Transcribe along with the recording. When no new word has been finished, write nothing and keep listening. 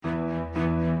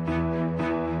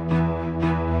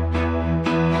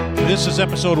This is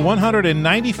episode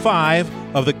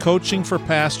 195 of the Coaching for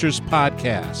Pastors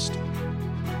podcast.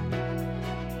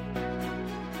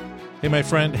 Hey, my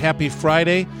friend, happy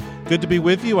Friday. Good to be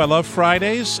with you. I love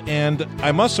Fridays, and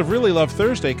I must have really loved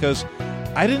Thursday because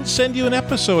I didn't send you an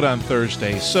episode on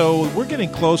Thursday. So we're getting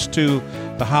close to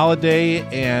the holiday,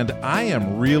 and I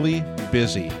am really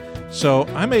busy. So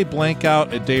I may blank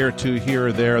out a day or two here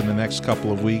or there in the next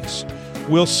couple of weeks.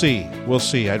 We'll see.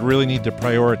 I'd really need to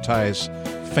prioritize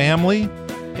family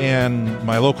and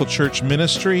my local church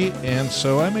ministry, and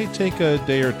so I may take a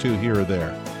day or two here or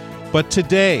there. But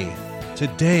today,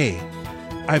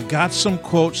 I've got some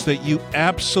quotes that you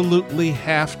absolutely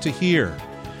have to hear.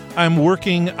 I'm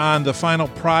working on the final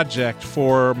project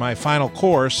for my final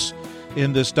course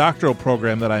in this doctoral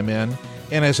program that I'm in,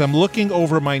 and as I'm looking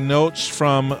over my notes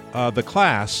from the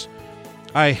class,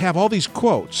 I have all these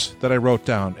quotes that I wrote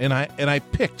down, and I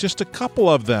picked just a couple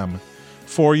of them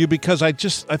for you because I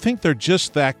think they're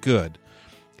just that good.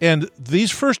 And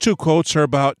these first two quotes are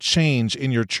about change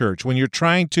in your church. When you're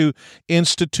trying to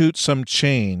institute some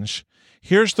change,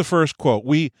 here's the first quote.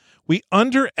 We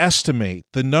underestimate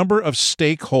the number of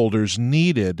stakeholders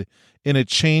needed in a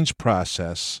change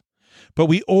process, but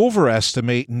we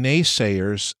overestimate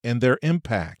naysayers and their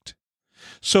impact.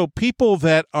 So people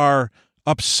that are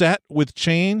upset with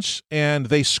change and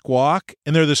they squawk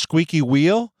and they're the squeaky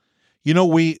wheel,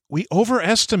 we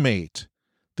overestimate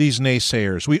these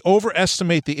naysayers. We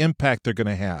overestimate the impact they're going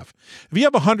to have. If you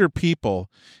have 100 people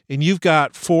and you've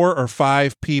got 4 or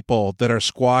 5 people that are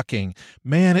squawking,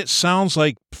 man, it sounds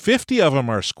like 50 of them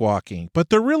are squawking,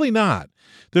 but they're really not.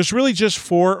 There's really just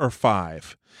 4 or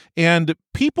 5. And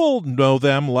people know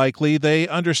them likely. They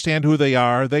understand who they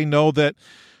are. They know that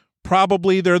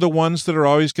probably they're the ones that are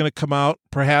always going to come out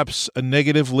perhaps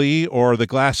negatively or the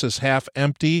glass is half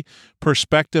empty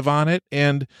perspective on it,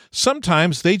 and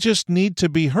sometimes they just need to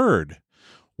be heard.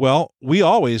 Well, we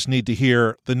always need to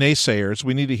hear the naysayers.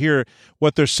 We need to hear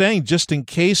what they're saying just in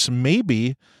case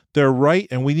maybe they're right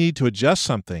and we need to adjust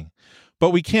something.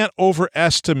 But we can't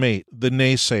overestimate the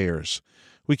naysayers.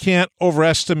 We can't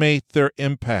overestimate their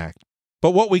impact.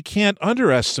 But what we can't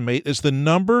underestimate is the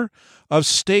number of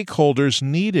stakeholders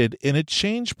needed in a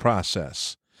change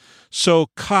process. So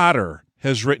Kotter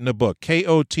has written a book,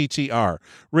 Kottr,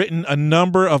 written a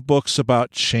number of books about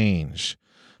change,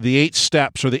 the 8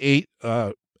 steps or the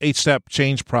 8-step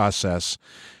change process.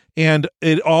 And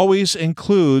it always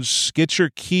includes get your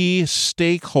key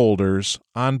stakeholders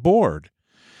on board.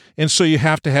 And so you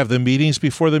have to have the meetings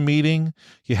before the meeting.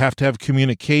 You have to have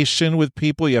communication with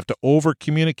people. You have to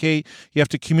over-communicate. You have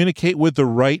to communicate with the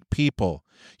right people.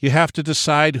 You have to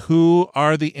decide who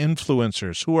are the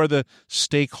influencers, who are the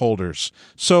stakeholders.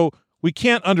 So we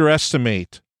can't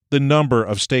underestimate the number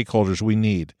of stakeholders we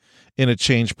need in a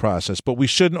change process, but we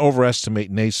shouldn't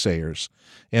overestimate naysayers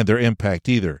and their impact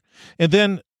either. And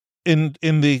then in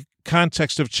the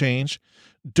context of change,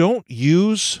 don't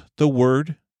use the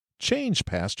word change,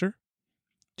 Pastor.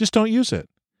 Just don't use it.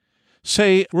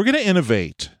 Say, we're going to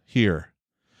innovate here.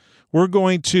 We're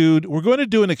going to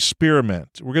do an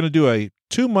experiment. We're going to do a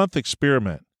 2-month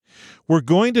experiment. We're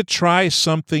going to try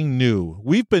something new.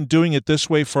 We've been doing it this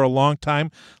way for a long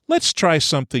time. Let's try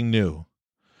something new.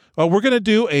 We're going to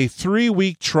do a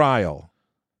 3-week trial.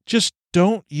 Just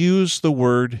don't use the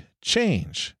word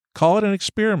change. Call it an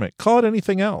experiment. Call it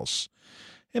anything else.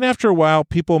 And after a while,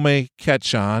 people may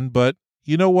catch on, but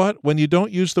you know what? When you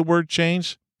don't use the word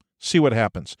change, see what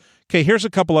happens. Okay, here's a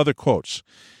couple other quotes.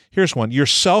 Here's one. Your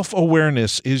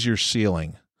self-awareness is your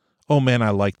ceiling. Oh, man,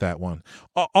 I like that one.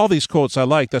 All these quotes I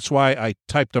like. That's why I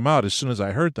typed them out as soon as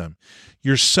I heard them.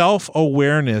 Your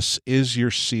self-awareness is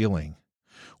your ceiling.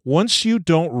 Once you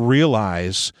don't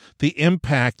realize the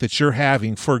impact that you're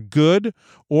having for good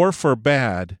or for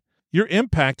bad, your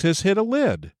impact has hit a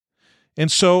lid.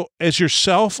 And so as your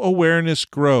self-awareness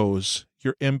grows,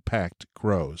 your impact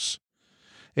grows.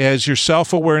 As your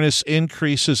self-awareness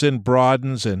increases and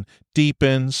broadens and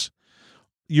deepens,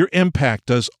 your impact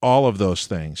does all of those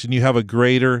things, and you have a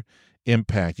greater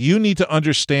impact. You need to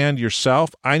understand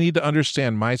yourself. I need to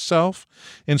understand myself,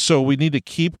 and so we need to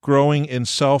keep growing in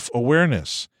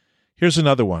self-awareness. Here's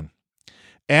another one.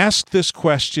 Ask this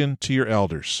question to your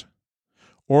elders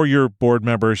or your board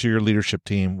members or your leadership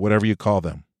team, whatever you call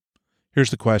them.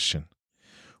 Here's the question.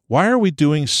 Why are we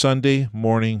doing Sunday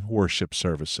morning worship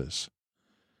services?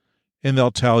 And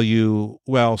they'll tell you,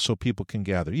 well, so people can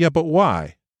gather. Yeah, but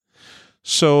why?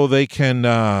 So they can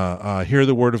hear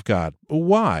the word of God.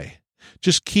 Why?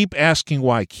 Just keep asking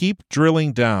why. Keep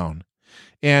drilling down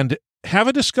and have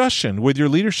a discussion with your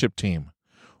leadership team.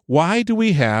 Why do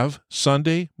we have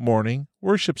Sunday morning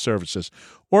worship services?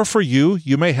 Or for you,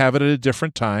 you may have it at a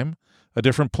different time, a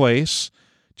different place.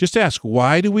 Just ask,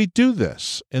 why do we do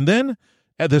this? And then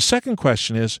the second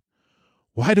question is,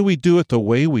 why do we do it the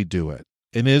way we do it?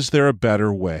 And is there a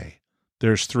better way?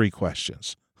 There's 3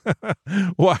 questions.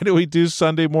 Why do we do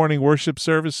Sunday morning worship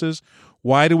services?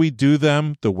 Why do we do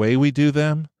them the way we do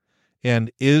them?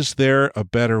 And is there a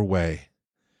better way?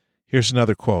 Here's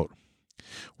another quote.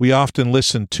 We often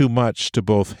listen too much to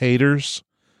both haters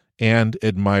and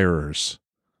admirers.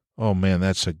 Oh man,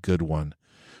 that's a good one.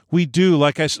 We do,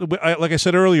 like I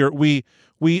said earlier, we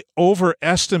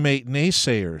overestimate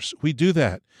naysayers. We do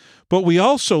that. But we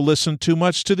also listen too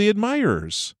much to the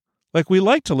admirers. Like, we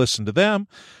like to listen to them,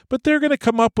 but they're going to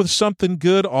come up with something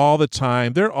good all the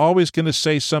time. They're always going to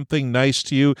say something nice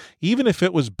to you, even if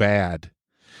it was bad.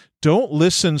 Don't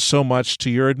listen so much to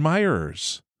your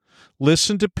admirers.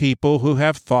 Listen to people who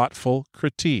have thoughtful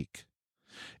critique.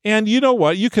 And you know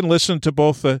what? You can listen to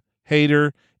both the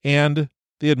hater and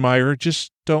the admirer.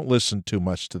 Just don't listen too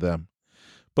much to them.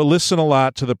 But listen a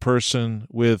lot to the person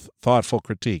with thoughtful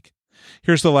critique.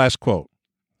 Here's the last quote.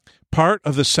 Part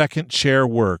of the second chair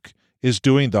work is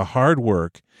doing the hard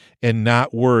work and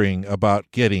not worrying about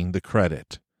getting the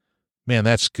credit. Man,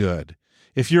 that's good.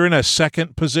 If you're in a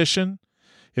second position,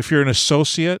 if you're an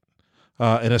associate,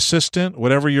 an assistant,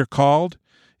 whatever you're called,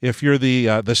 if you're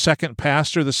the second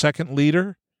pastor, the second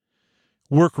leader,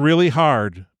 work really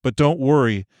hard, but don't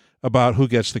worry about who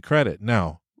gets the credit.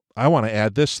 Now, I want to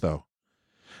add this, though.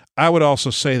 I would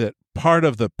also say that part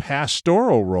of the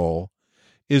pastoral role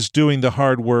is doing the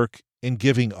hard work and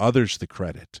giving others the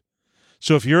credit.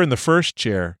 So if you're in the first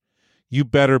chair, you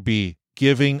better be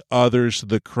giving others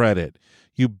the credit.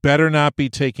 You better not be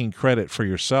taking credit for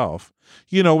yourself.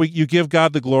 You know, you give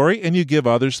God the glory and you give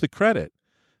others the credit.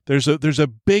 There's a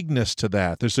bigness to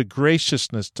that. There's a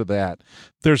graciousness to that.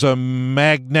 There's a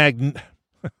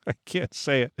I can't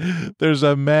say it. There's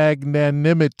a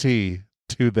magnanimity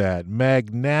to that.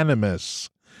 Magnanimous.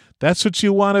 That's what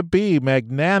you want to be,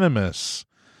 magnanimous.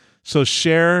 So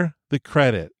share the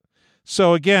credit.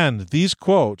 So again, these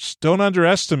quotes, don't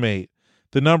underestimate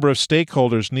the number of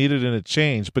stakeholders needed in a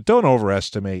change, but don't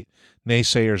overestimate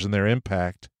naysayers and their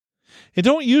impact. And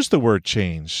don't use the word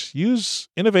change. Use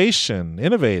innovation,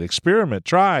 innovate, experiment,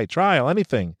 trial,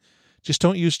 anything. Just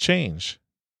don't use change.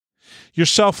 Your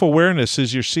self-awareness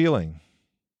is your ceiling.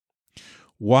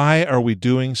 Why are we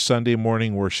doing Sunday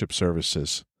morning worship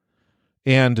services?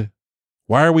 And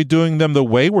why are we doing them the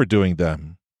way we're doing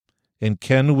them? And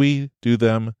can we do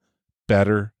them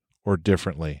better or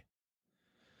differently?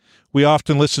 We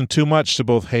often listen too much to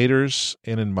both haters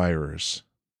and admirers.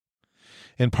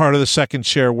 And part of the second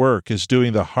chair work is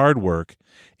doing the hard work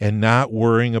and not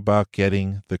worrying about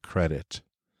getting the credit.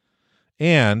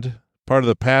 And part of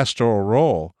the pastoral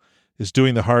role is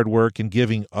doing the hard work and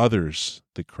giving others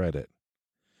the credit.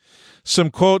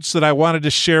 Some quotes that I wanted to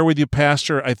share with you,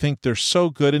 Pastor. I think they're so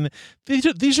good. And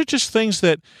these are just things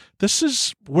that this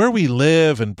is where we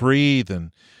live and breathe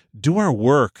and do our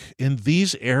work in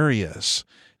these areas.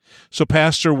 So,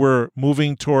 Pastor, we're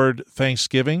moving toward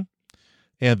Thanksgiving,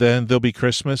 and then there'll be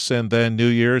Christmas, and then New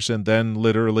Year's, and then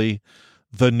literally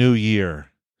the new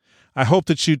year. I hope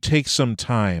that you take some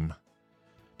time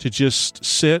to just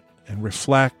sit and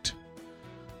reflect,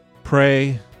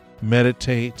 pray,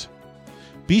 meditate,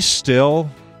 be still,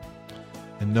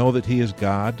 and know that He is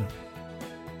God.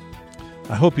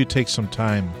 I hope you take some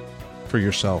time for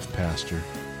yourself, Pastor,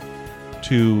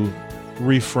 to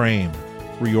reframe,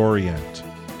 reorient,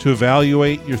 to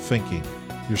evaluate your thinking,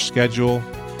 your schedule,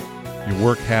 your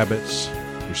work habits,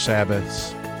 your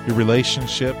Sabbaths, your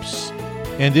relationships.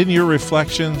 And in your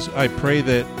reflections, I pray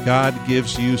that God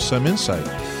gives you some insight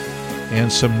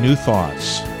and some new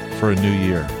thoughts for a new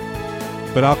year.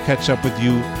 But I'll catch up with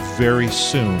you very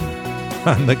soon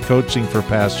on the Coaching for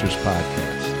Pastors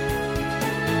podcast.